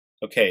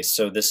Okay,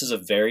 so this is a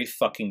very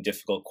fucking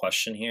difficult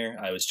question here.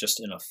 I was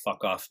just in a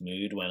fuck off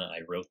mood when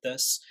I wrote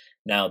this.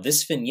 Now,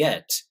 this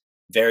vignette,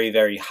 very,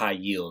 very high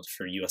yield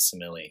for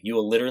USMLE. You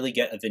will literally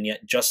get a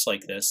vignette just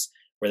like this,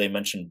 where they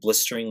mention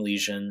blistering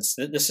lesions.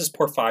 This is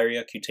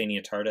porphyria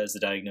cutanea tarda as the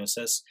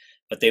diagnosis,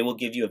 but they will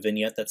give you a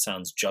vignette that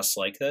sounds just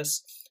like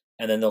this,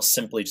 and then they'll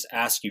simply just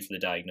ask you for the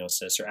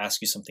diagnosis or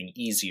ask you something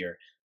easier.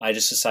 I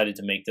just decided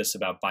to make this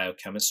about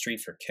biochemistry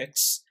for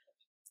kicks.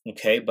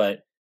 Okay, but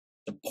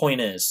the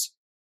point is,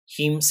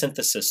 heme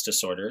synthesis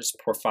disorders,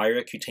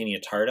 porphyria cutanea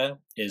tarda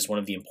is one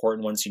of the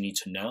important ones you need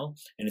to know,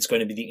 and it's going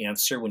to be the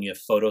answer when you have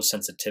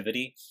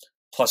photosensitivity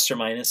plus or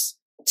minus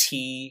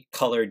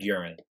T-colored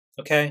urine.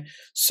 Okay,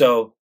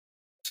 so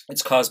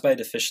it's caused by a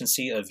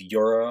deficiency of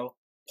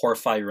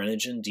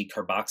uroporphyrinogen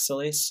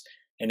decarboxylase,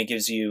 and it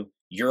gives you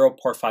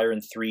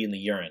uroporphyrin 3 in the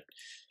urine.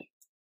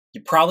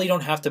 You probably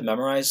don't have to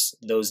memorize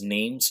those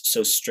names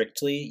so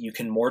strictly. You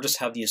can more just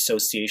have the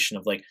association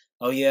of like,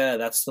 oh yeah,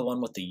 that's the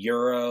one with the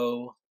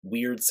uro,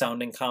 weird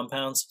sounding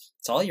compounds.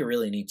 It's all you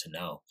really need to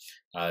know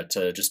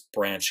to just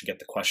branch and get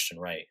the question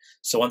right.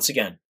 So once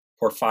again,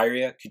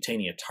 porphyria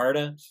cutanea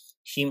tarda,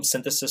 heme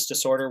synthesis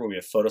disorder where we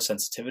have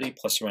photosensitivity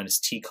plus or minus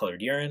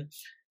T-colored urine,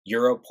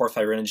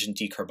 uroporphyrinogen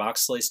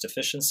decarboxylase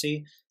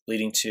deficiency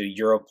leading to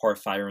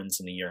uroporphyrins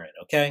in the urine,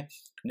 okay?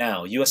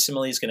 Now,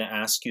 USMLE is going to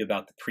ask you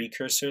about the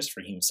precursors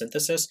for heme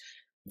synthesis.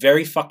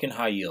 Very fucking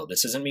high yield.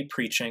 This isn't me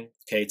preaching,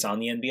 okay? It's on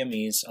the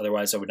NBMEs,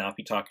 otherwise I would not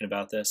be talking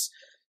about this.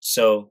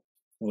 So,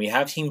 when we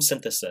have heme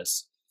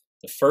synthesis,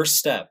 the first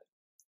step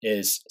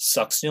is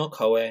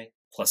succinyl-CoA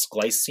plus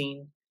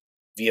glycine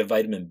via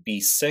vitamin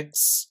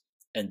B6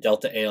 and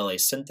delta ALA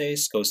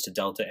synthase goes to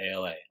delta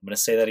ALA. I'm going to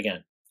say that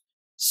again.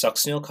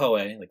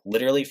 Succinyl-CoA, like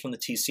literally from the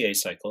TCA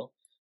cycle,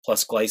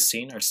 plus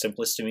glycine, our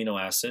simplest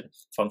amino acid,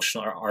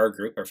 functional, our R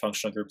group, our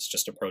functional group is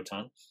just a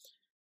proton,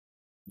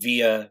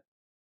 via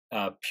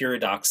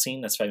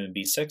pyridoxine, that's vitamin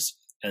B6,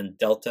 and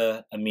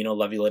delta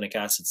aminolevulinic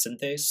acid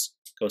synthase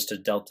goes to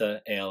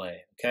delta ALA,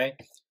 okay?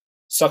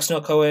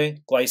 Succinyl-CoA,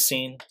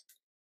 glycine,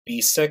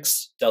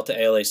 B6, delta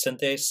ALA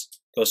synthase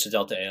goes to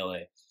delta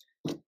ALA.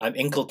 I'm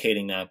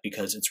inculcating that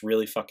because it's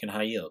really fucking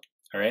high yield,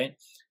 all right?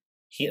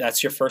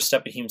 That's your first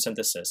step of heme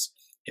synthesis.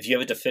 If you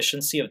have a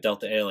deficiency of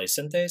delta ALA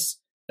synthase,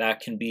 that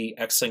can be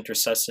X-linked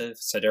recessive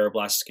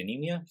sideroblastic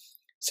anemia.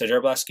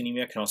 Sideroblastic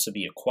anemia can also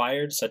be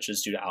acquired, such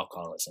as due to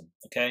alcoholism,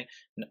 okay?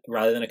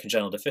 Rather than a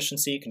congenital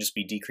deficiency, it can just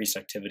be decreased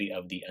activity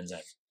of the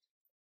enzyme.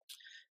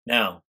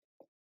 Now,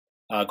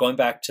 going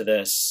back to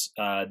this,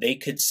 they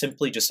could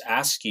simply just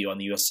ask you on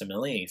the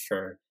USMLE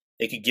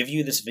they could give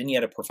you this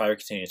vignette of porphyria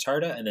cutanea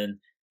tarda, and then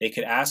they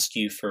could ask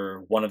you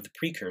for one of the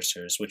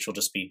precursors, which will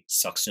just be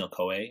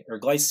succinyl-CoA or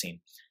glycine.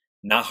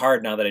 Not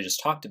hard now that I just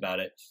talked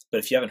about it, but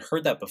if you haven't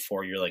heard that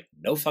before, you're like,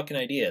 no fucking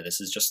idea. This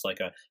is just like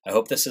I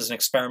hope this is an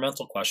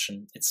experimental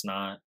question. It's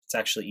not. It's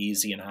actually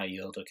easy and high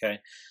yield, okay?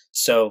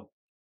 So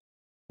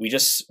we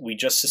just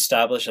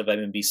established that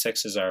vitamin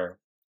B6 is our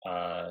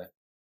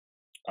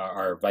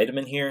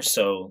vitamin here.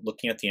 So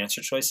looking at the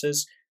answer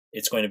choices,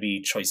 it's going to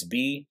be choice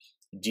B,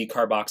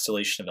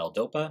 decarboxylation of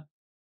L-DOPA.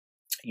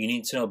 You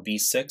need to know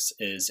B6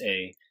 is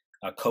a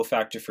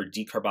cofactor for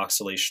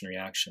decarboxylation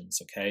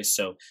reactions, okay?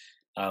 So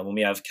when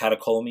we have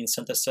catecholamine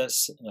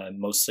synthesis,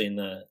 mostly in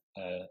the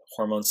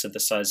hormone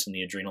synthesized in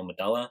the adrenal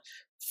medulla,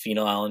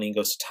 phenylalanine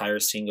goes to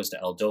tyrosine, goes to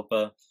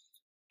L-DOPA,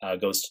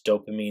 goes to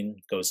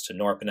dopamine, goes to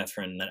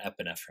norepinephrine, and then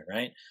epinephrine,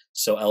 right?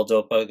 So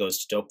L-DOPA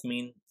goes to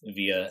dopamine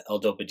via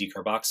L-DOPA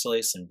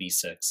decarboxylase and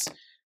B6.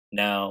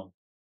 Now,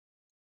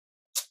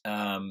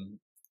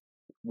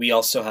 we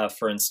also have,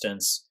 for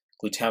instance,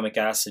 glutamic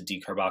acid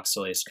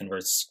decarboxylase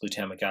converts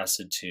glutamic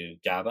acid to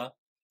GABA.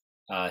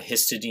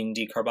 Histidine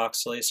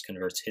decarboxylase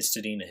converts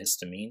histidine to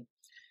histamine.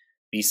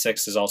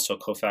 B6 is also a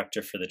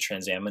cofactor for the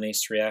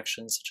transaminase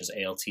reactions, such as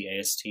ALT,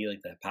 AST,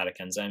 like the hepatic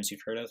enzymes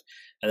you've heard of.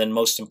 And then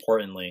most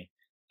importantly,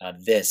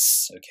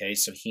 this, okay,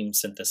 so heme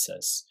synthesis.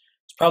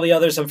 There's probably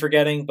others I'm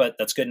forgetting, but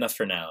that's good enough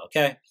for now,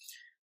 okay?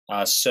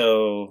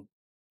 So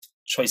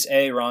choice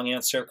A, wrong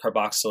answer,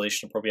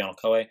 carboxylation of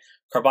propionyl-CoA.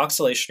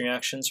 Carboxylation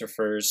reactions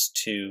refer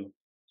to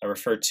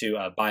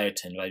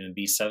biotin, vitamin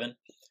B7.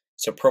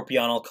 So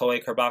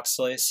propionyl-CoA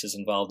carboxylase is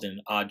involved in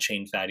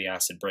odd-chain fatty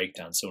acid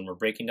breakdown. So when we're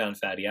breaking down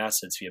fatty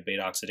acids via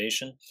beta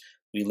oxidation,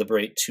 we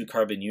liberate 2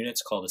 carbon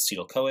units called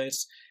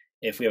acetyl-CoAs.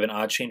 If we have an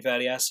odd-chain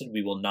fatty acid,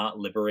 we will not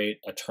liberate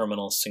a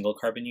terminal single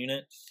carbon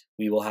unit.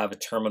 We will have a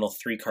terminal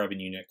 3 carbon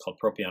unit called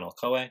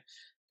propionyl-CoA.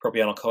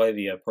 Propionyl-CoA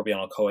via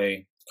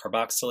propionyl-CoA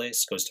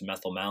carboxylase goes to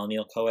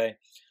methylmalonyl-CoA.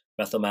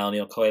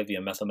 Methylmalonyl-CoA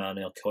via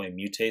methylmalonyl-CoA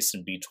mutase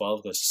and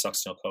B12 goes to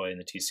succinyl-CoA in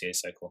the TCA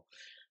cycle.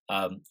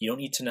 You don't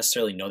need to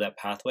necessarily know that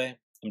pathway.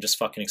 I'm just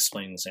fucking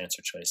explaining this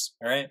answer choice,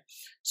 all right?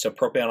 So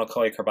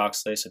propionyl-CoA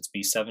carboxylase, it's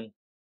B7.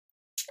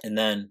 And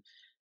then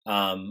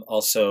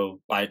also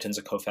biotin's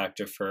a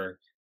cofactor for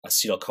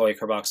acetyl-CoA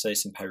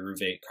carboxylase and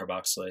pyruvate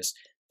carboxylase.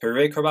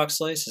 Pyruvate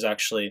carboxylase is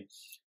actually,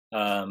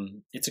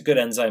 it's a good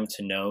enzyme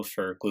to know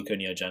for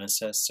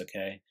gluconeogenesis,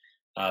 okay?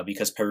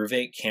 because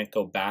pyruvate can't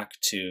go back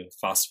to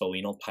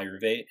phosphoenol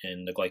pyruvate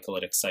in the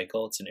glycolytic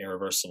cycle. It's an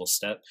irreversible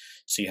step.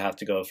 So you have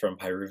to go from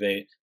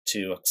pyruvate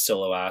to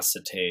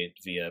oxaloacetate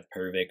via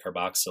pyruvate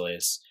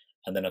carboxylase,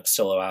 and then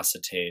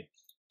oxaloacetate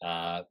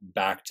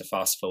back to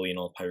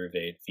phosphoenol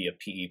pyruvate via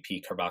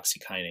PEP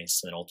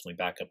carboxykinase, and then ultimately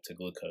back up to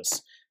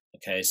glucose.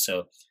 Okay,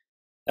 so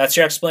that's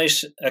your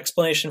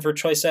explanation for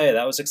choice A.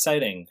 That was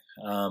exciting.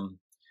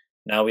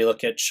 Now we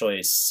look at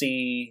choice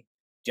C,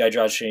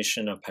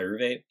 dehydrogenation of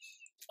pyruvate.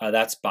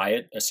 That's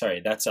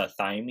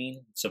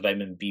thiamine, so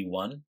vitamin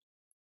B1.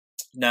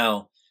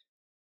 Now,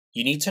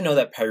 you need to know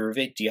that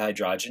pyruvate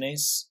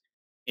dehydrogenase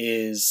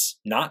is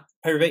not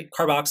pyruvate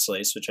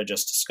carboxylase, which I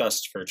just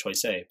discussed for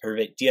choice A.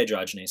 Pyruvate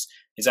dehydrogenase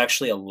is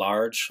actually a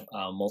large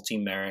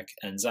multimeric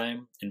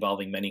enzyme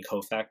involving many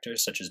cofactors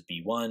such as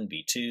B1,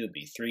 B2,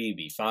 B3,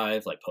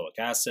 B5, lipoic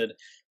acid.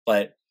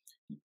 But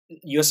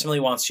USMLE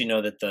wants you to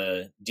know that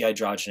the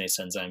dehydrogenase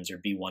enzymes are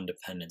B1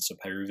 dependent, so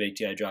pyruvate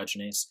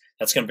dehydrogenase.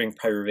 That's going to bring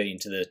pyruvate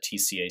into the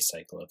TCA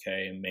cycle,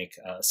 okay, and make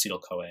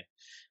acetyl-CoA.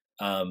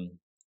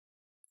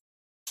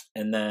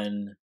 And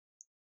then,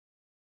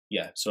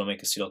 yeah, so it'll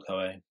make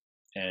acetyl-CoA,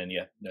 and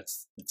yeah,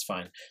 that's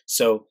fine.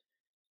 So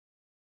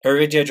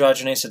pyruvate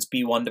dehydrogenase, it's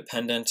B1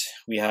 dependent.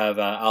 We have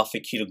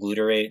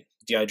alpha-ketoglutarate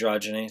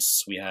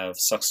dehydrogenase. We have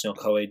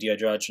succinyl-CoA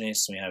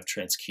dehydrogenase, and we have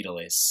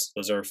transketolase.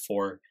 Those are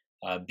four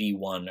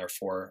B1 or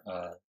four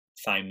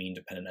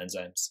thiamine-dependent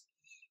enzymes.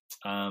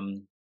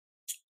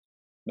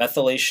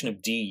 Methylation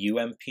of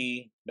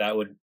DUMP, that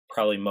would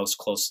probably most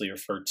closely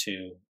refer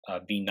to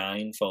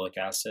B9 folic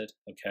acid,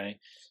 okay?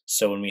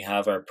 So when we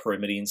have our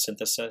pyrimidine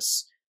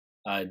synthesis,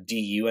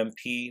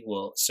 DUMP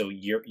will, so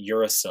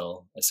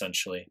uracil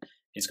essentially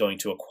is going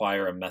to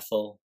acquire a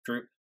methyl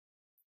group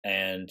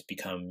and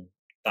become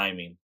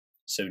thymine.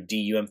 So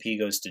DUMP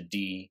goes to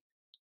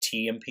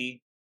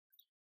DTMP,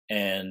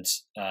 and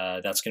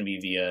that's going to be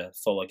via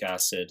folic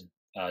acid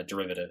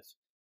derivative.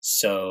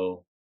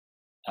 So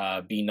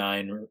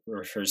B9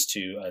 refers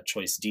to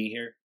choice D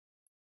here.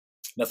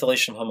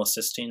 Methylation of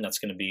homocysteine, that's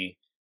going to be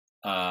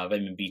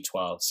vitamin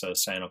B12, so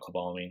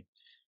cyanocobalamin.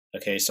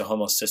 Okay, so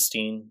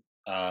homocysteine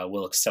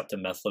will accept a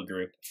methyl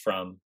group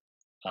from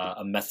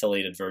a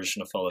methylated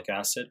version of folic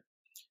acid,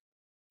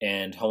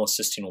 and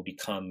homocysteine will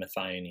become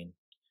methionine.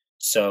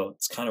 So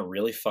it's kind of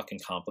really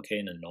fucking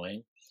complicated and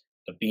annoying.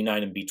 But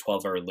B9 and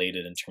B12 are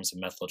related in terms of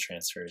methyl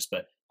transfers,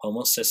 but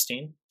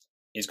homocysteine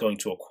is going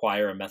to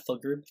acquire a methyl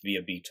group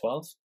via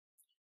B12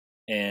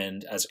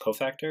 and as a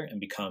cofactor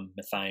and become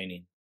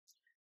methionine.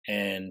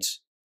 And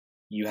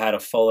you had a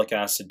folic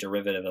acid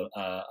derivative,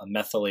 a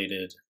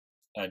methylated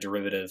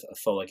derivative of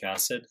folic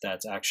acid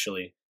that's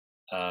actually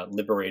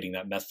liberating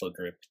that methyl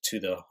group to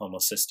the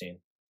homocysteine.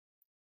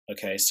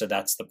 Okay, so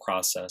that's the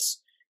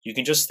process. You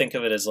can just think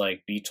of it as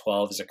like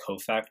B12 is a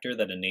cofactor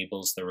that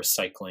enables the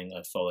recycling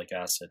of folic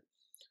acid.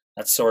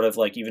 That's sort of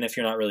like, even if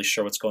you're not really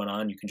sure what's going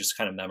on, you can just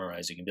kind of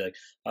memorize. You can be like,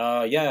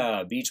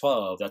 yeah,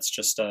 B12, that's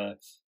just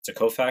it's a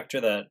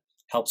cofactor that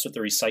helps with the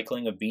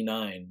recycling of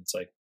B9. It's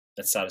like,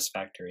 that's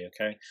satisfactory,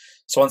 okay?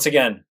 So once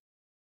again,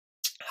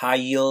 high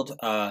yield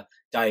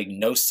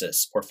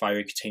diagnosis,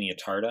 porphyria cutaneous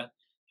tarda,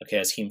 okay,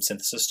 as heme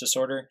synthesis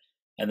disorder.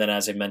 And then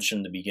as I mentioned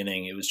in the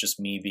beginning, it was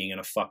just me being in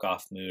a fuck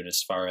off mood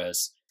as far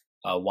as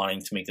wanting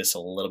to make this a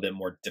little bit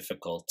more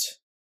difficult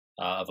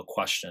of a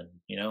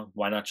question, you know?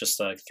 Why not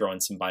just throw in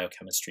some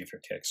biochemistry for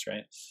kicks,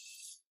 right?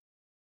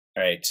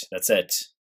 All right, that's it.